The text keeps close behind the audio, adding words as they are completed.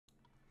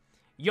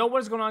Yo,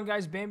 what is going on,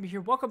 guys? Bambi here.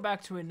 Welcome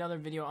back to another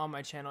video on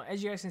my channel.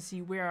 As you guys can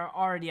see, we are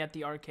already at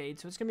the arcade,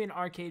 so it's gonna be an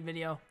arcade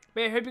video.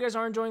 But yeah, I hope you guys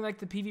are enjoying like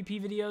the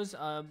PvP videos.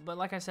 But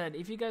like I said,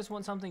 if you guys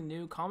want something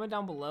new, comment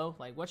down below.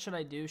 Like, what should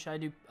I do? Should I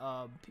do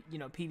you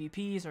know,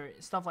 PvPs or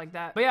stuff like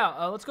that? But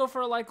yeah, let's go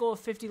for a like goal of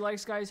 50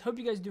 likes, guys. Hope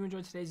you guys do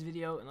enjoy today's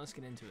video, and let's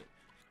get into it.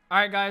 All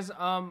right, guys.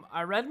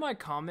 I read my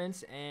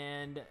comments,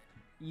 and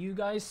you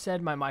guys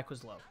said my mic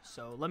was low.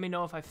 So let me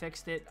know if I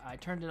fixed it. I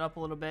turned it up a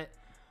little bit.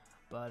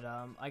 But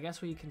I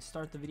guess we can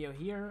start the video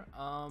here.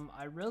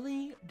 I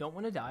really don't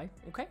want to die,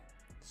 okay?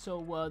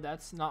 So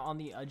that's not on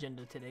the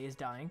agenda today, is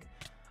dying.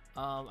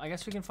 I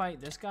guess we can fight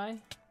this guy.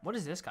 What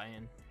is this guy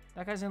in?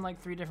 That guy's in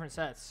like 3 different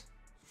sets.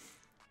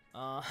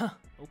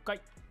 Okay.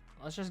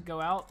 Let's just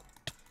go out.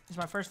 This is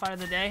my first fight of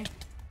the day.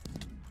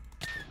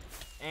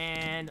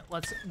 And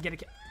let's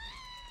get a...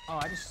 Oh,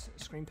 I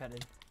just screen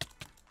petted.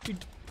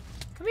 Dude,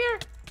 come here!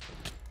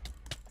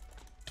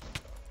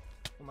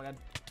 Oh my god.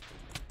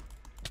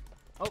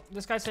 Oh,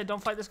 this guy said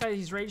don't fight this guy.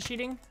 He's rage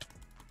cheating.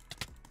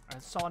 I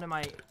saw it in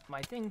my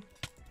thing.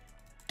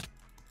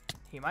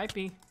 He might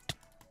be.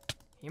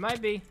 He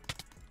might be.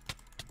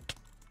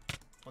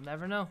 We'll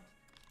never know.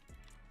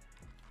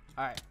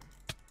 Alright.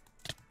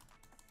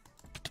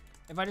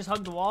 If I just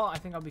hug the wall, I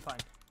think I'll be fine.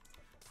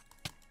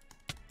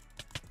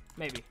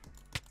 Maybe.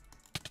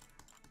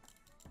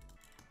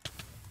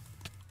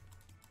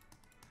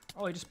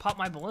 Oh, he just popped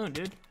my balloon,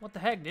 dude. What the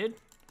heck, dude?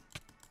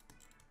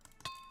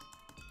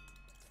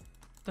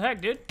 The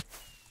heck, dude?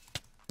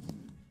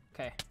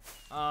 Okay.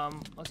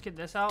 Let's get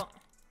this out.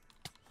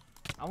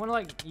 I want to,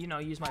 like, you know,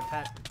 use my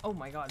pet. Oh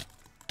my god.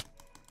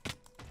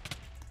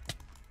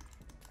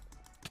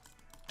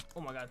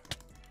 Oh my god.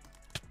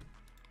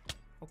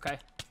 Okay.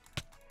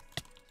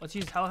 Let's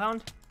use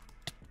Hellhound.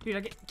 Dude,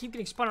 I keep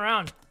getting spun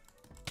around.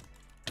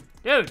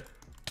 Dude!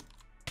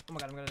 Oh my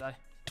god, I'm gonna die.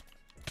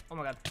 Oh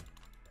my god.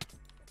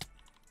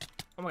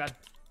 Oh my god.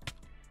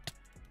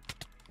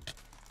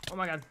 Oh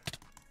my god.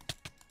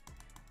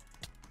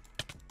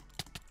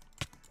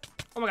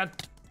 Oh my god.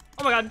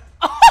 Oh my god.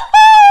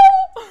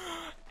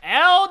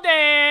 L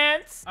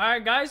dance.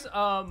 Alright, guys.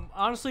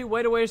 Honestly,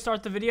 way to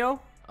start the video.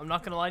 I'm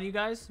not gonna lie to you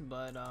guys,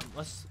 but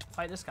let's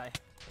fight this guy.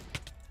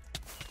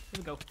 Here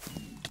we go.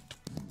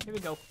 Here we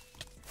go.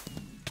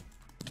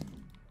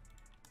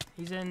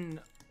 He's in...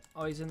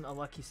 Oh, he's in a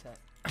lucky set.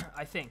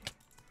 I think.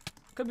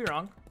 Could be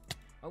wrong.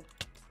 Oh.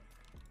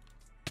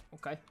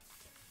 Okay.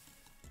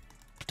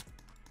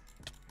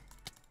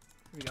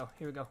 Here we go.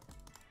 Here we go.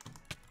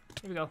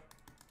 Here we go.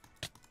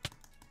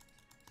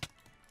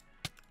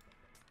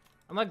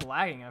 I'm like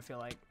lagging, I feel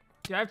like.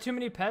 Dude, I have too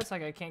many pets,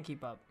 like I can't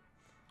keep up.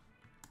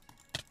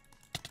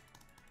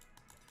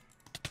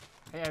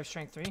 Okay, I have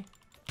strength 3.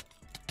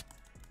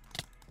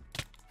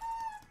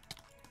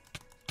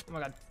 Oh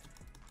my god.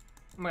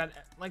 Oh my god,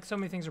 like so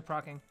many things are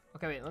proccing.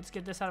 Okay, wait, let's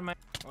get this out of my...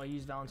 Oh, I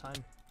use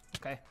Valentine.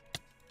 Okay.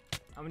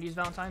 I'm gonna use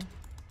Valentine.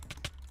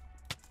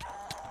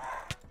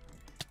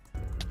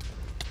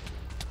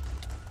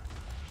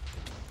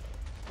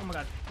 Oh my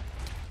god.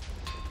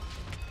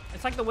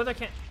 It's like the wither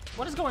can't...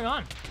 What is going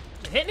on?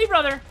 Hit me,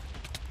 brother!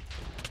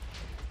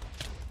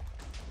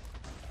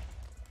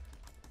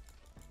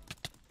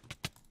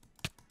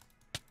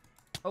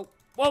 Oh,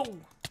 whoa!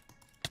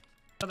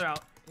 Brother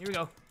out. Here we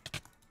go.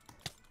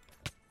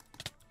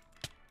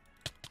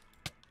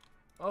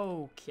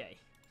 Okay.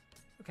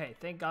 Okay,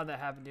 thank God that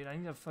happened, dude. I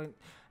need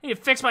to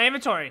fix my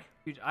inventory.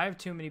 Dude, I have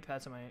too many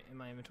pets in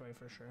my inventory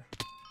for sure.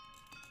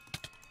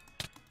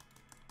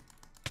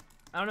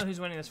 I don't know who's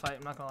winning this fight,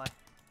 I'm not gonna lie.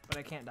 But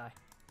I can't die.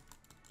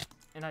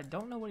 And I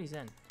don't know what he's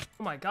in.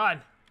 Oh my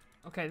god.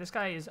 Okay, this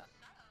guy is...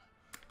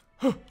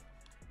 I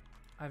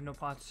have no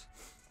pots.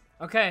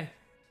 Okay.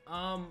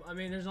 I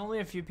mean, there's only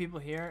a few people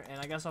here, and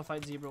I guess I'll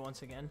fight Zebra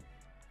once again.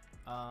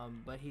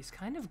 But he's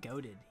kind of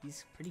goated.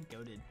 He's pretty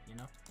goated, you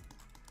know?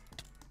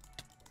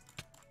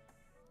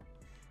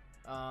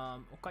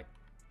 Okay.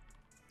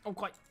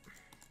 Okay.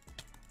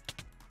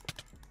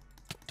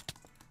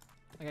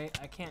 Okay,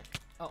 I can't...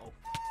 Uh-oh.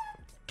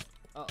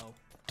 Uh-oh.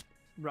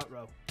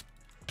 Ruh-roh.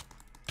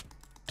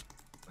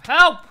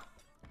 Help!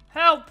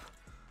 Help!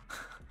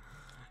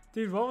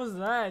 Dude, what was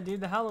that? Dude,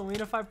 the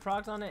Halloweenify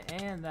procced on it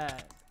and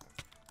that.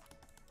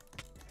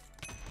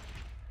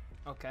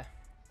 Okay.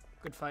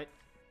 Good fight.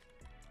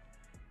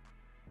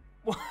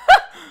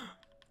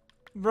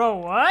 Bro,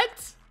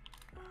 what?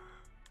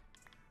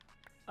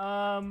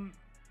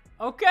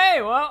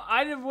 Okay, well,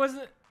 I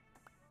wasn't...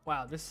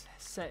 Wow, this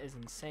set is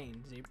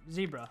insane.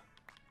 Zebra.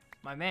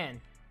 My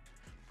man.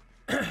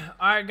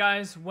 Alright,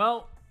 guys.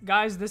 Well...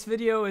 Guys, this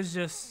video is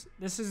just,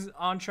 this is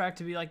on track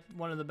to be like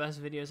one of the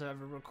best videos I've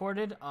ever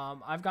recorded.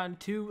 I've gotten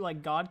 2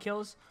 like god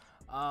kills.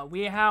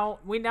 We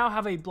now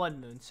have a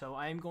blood moon, so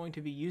I am going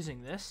to be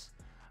using this.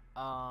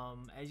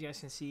 As you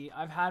guys can see,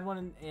 I've had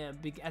one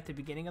at the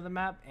beginning of the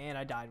map, and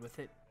I died with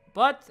it.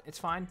 But it's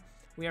fine.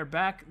 We are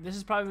back. This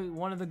is probably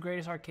one of the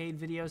greatest arcade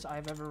videos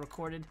I've ever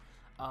recorded.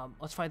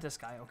 Let's fight this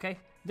guy, okay?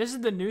 This is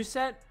the new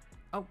set.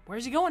 Oh,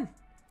 where's he going?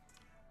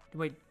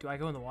 Wait, do I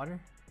go in the water?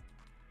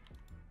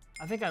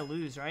 I think I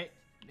lose, right?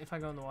 If I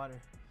go in the water.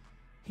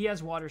 He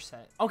has water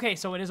set. Okay,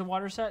 so it is a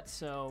water set,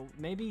 so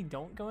maybe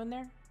don't go in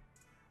there.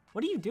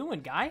 What are you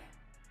doing, guy?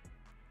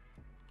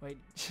 Wait.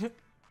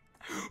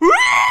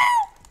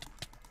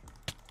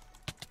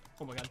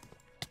 Oh my god.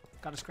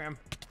 Gotta scram.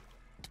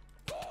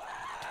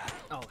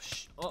 Oh,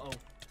 uh-oh.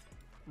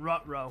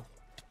 Rut-row.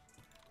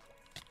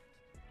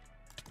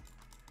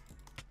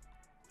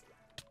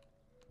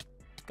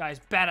 Guys,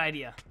 bad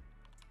idea.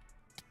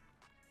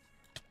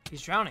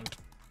 He's drowning.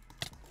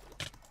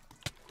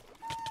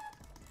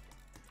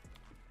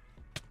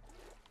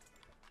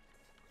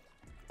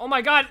 Oh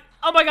my god!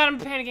 Oh my god, I'm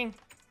panicking!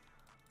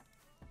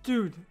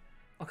 Dude.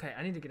 Okay,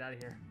 I need to get out of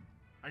here.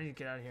 I need to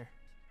get out of here.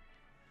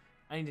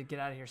 I need to get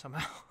out of here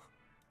somehow.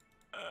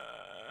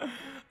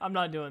 I'm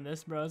not doing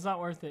this, bro. It's not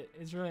worth it.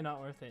 It's really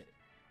not worth it.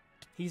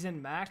 He's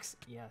in max.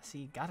 Yeah,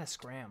 see, gotta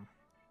scram.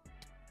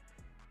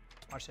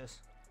 Watch this.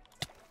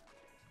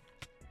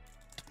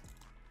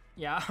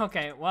 Yeah,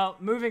 okay. Well,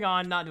 moving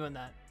on. Not doing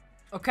that.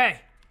 Okay.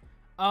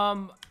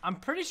 I'm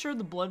pretty sure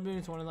the Blood Moon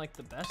is one of, like,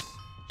 the best.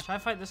 Should I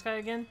fight this guy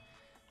again?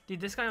 Dude,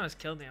 this guy almost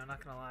killed me. I'm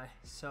not gonna lie.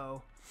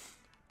 So,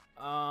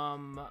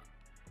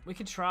 we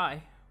could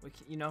try. We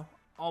can, you know,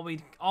 all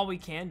we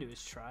can do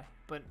is try.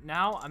 But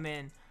now I'm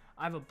in.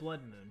 I have a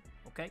Blood Moon.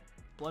 Okay,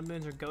 Blood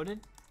Moons are goated.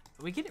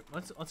 We get it.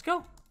 Let's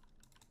go.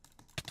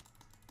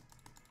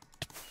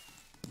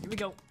 Here we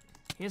go.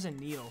 He has a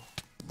needle.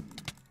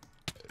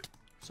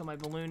 So my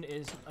balloon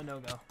is a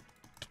no-go.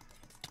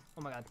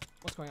 Oh my god.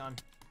 What's going on?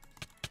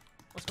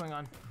 What's going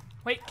on?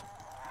 Wait.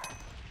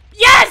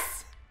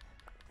 Yes!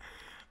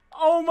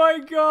 Oh my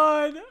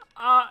god.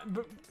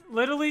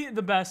 Literally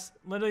the best.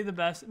 Literally the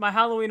best. My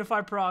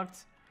Halloweenify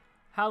procced.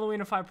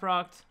 Halloweenify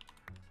procced.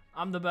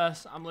 I'm the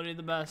best. I'm literally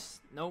the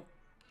best. Nope.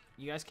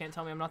 You guys can't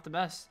tell me I'm not the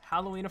best.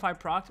 Halloweenify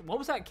procced. What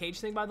was that cage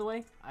thing, by the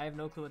way? I have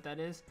no clue what that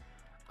is.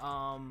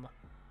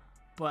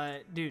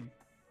 But, dude.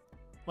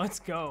 Let's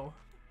go.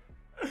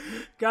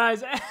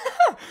 Guys,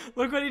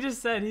 look what he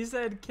just said. He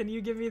said, can you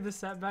give me the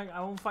setback?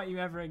 I won't fight you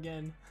ever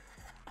again.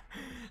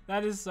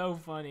 That is so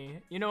funny.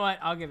 You know what?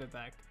 I'll give it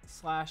back.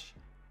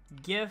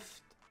 /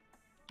 gift.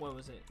 What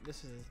was it?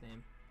 This is his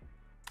name.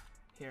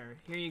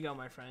 Here you go,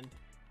 my friend.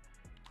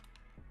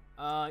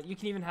 You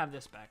can even have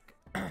this back.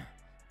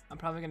 I'm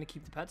probably gonna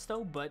keep the pets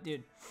though, but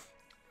dude,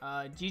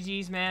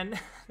 GG's, man.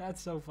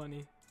 That's so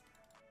funny.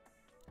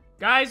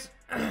 Guys,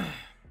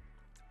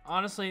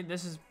 honestly,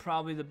 this is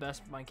probably the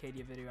best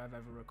Minecadia video I've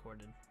ever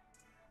recorded.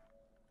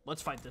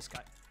 Let's fight this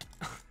guy.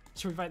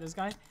 Should we fight this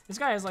guy? This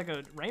guy has like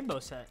a rainbow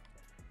set.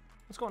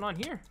 What's going on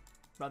here,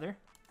 brother?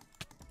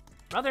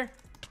 Brother.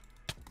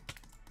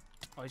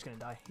 Oh, he's gonna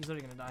die. He's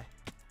literally gonna die.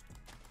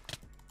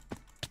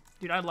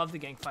 Dude, I love the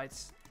gang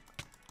fights.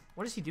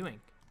 What is he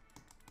doing?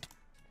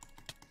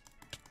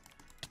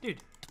 Dude,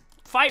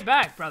 fight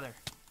back, brother.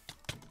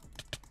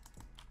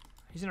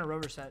 He's in a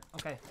rover set.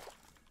 Okay.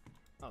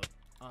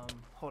 Oh,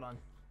 hold on.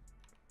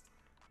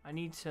 I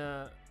need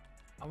to...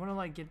 I want to,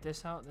 like, get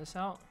this out,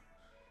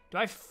 Do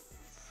I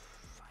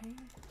fight?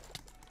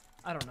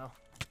 I don't know.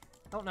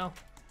 Don't know.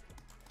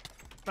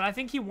 But I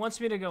think he wants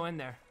me to go in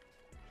there.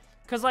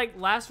 Because, like,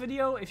 last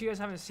video, if you guys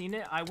haven't seen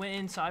it, I went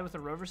inside with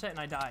a rover set and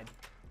I died.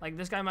 Like,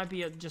 this guy might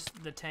be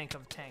just the tank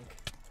of tank.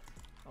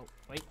 Oh,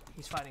 wait.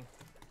 He's fighting.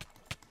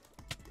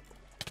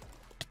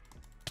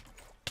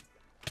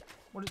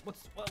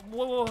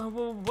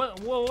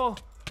 Whoa.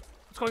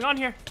 What's going on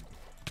here?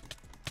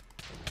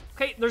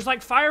 Okay, there's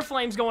like fire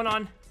flames going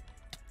on.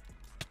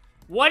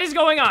 What is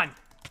going on?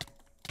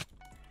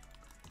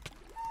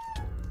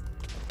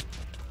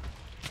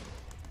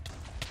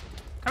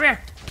 Come here.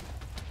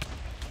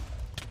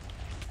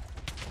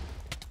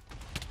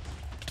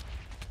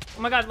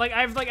 Oh my god, like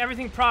I have like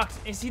everything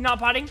procced. Is he not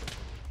potting?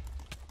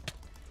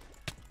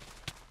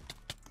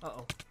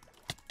 Uh-oh.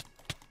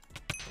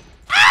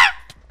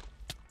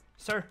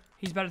 Sir,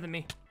 he's better than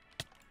me.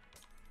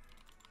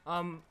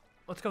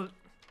 Let's go.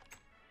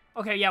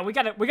 Okay, yeah, we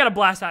gotta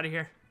blast out of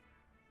here.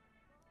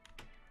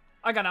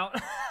 I got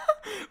out.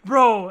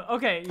 Bro,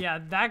 okay, yeah,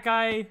 that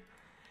guy,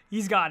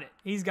 he's got it.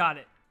 He's got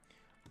it.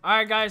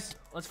 Alright, guys,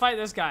 let's fight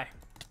this guy.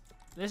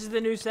 This is the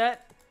new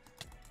set.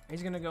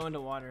 He's gonna go into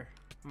water.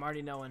 I'm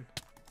already knowing.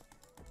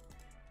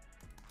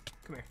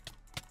 Come here.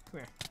 Come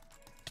here.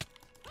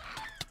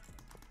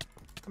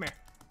 Come here.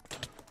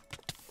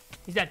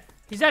 He's dead.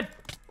 He's dead.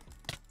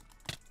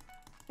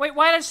 Wait,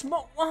 why did I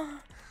smoke?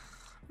 I'm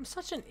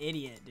such an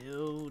idiot,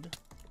 dude.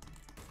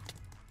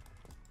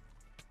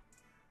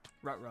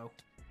 Rut-row.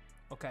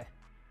 Okay.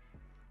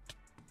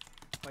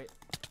 Wait.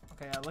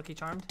 Okay, Lucky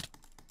Charmed.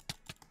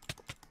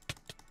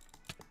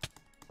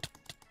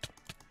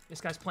 This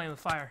guy's playing with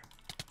fire.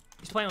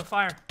 He's playing with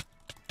fire.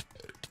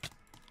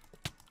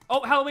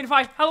 Oh,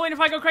 Halloweenify!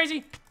 Halloweenify, go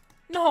crazy!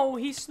 No,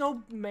 he's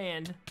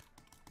snowmaned.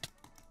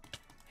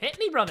 Hit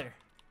me, brother.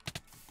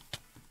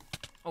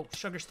 Oh,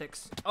 sugar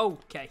sticks.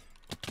 Okay.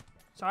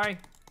 Sorry.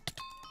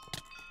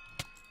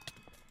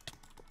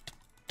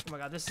 Oh my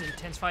god, this is an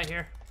intense fight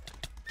here.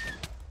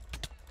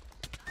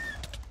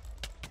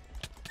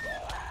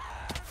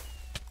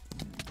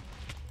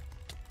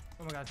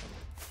 Oh my god.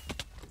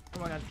 Oh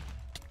my god.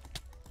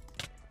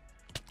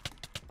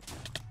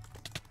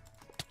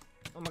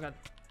 Oh my god.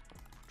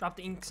 Drop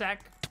the ink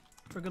sack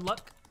for good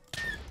luck.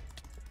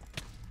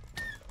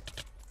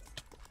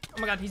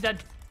 Oh my god, he's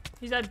dead.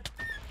 He's dead.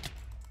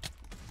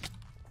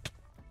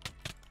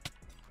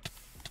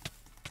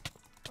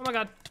 Oh my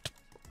god.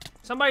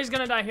 Somebody's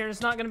gonna die here, and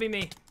it's not gonna be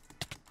me.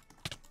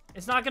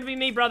 It's not gonna be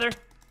me, brother.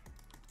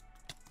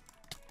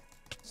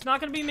 It's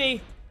not gonna be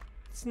me.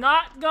 It's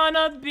not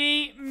gonna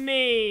be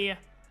me.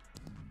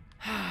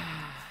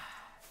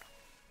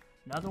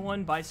 Another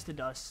one bites the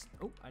dust.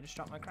 Oh, I just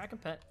dropped my Kraken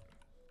pet.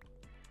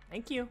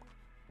 Thank you.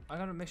 I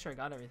gotta make sure I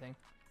got everything.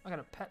 I got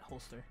a pet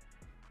holster.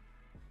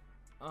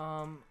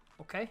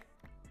 Okay.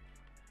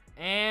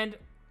 And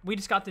we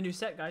just got the new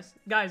set, guys.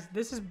 Guys,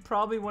 this is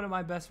probably one of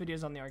my best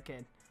videos on the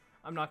arcade.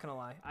 I'm not gonna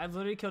lie. I've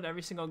literally killed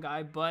every single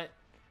guy, but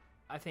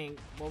I think,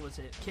 what was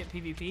it? Kit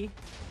PvP?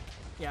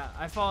 Yeah,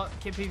 I fought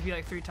Kit PvP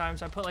like 3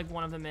 times. I put like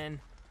one of them in.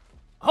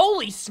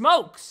 Holy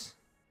smokes!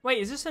 Wait,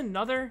 is this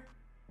another?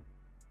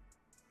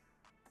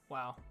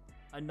 Wow.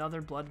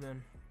 Another Blood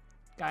Moon.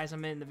 Guys,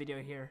 I'm ending the video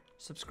here.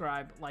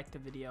 Subscribe, like the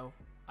video.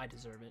 I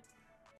deserve it.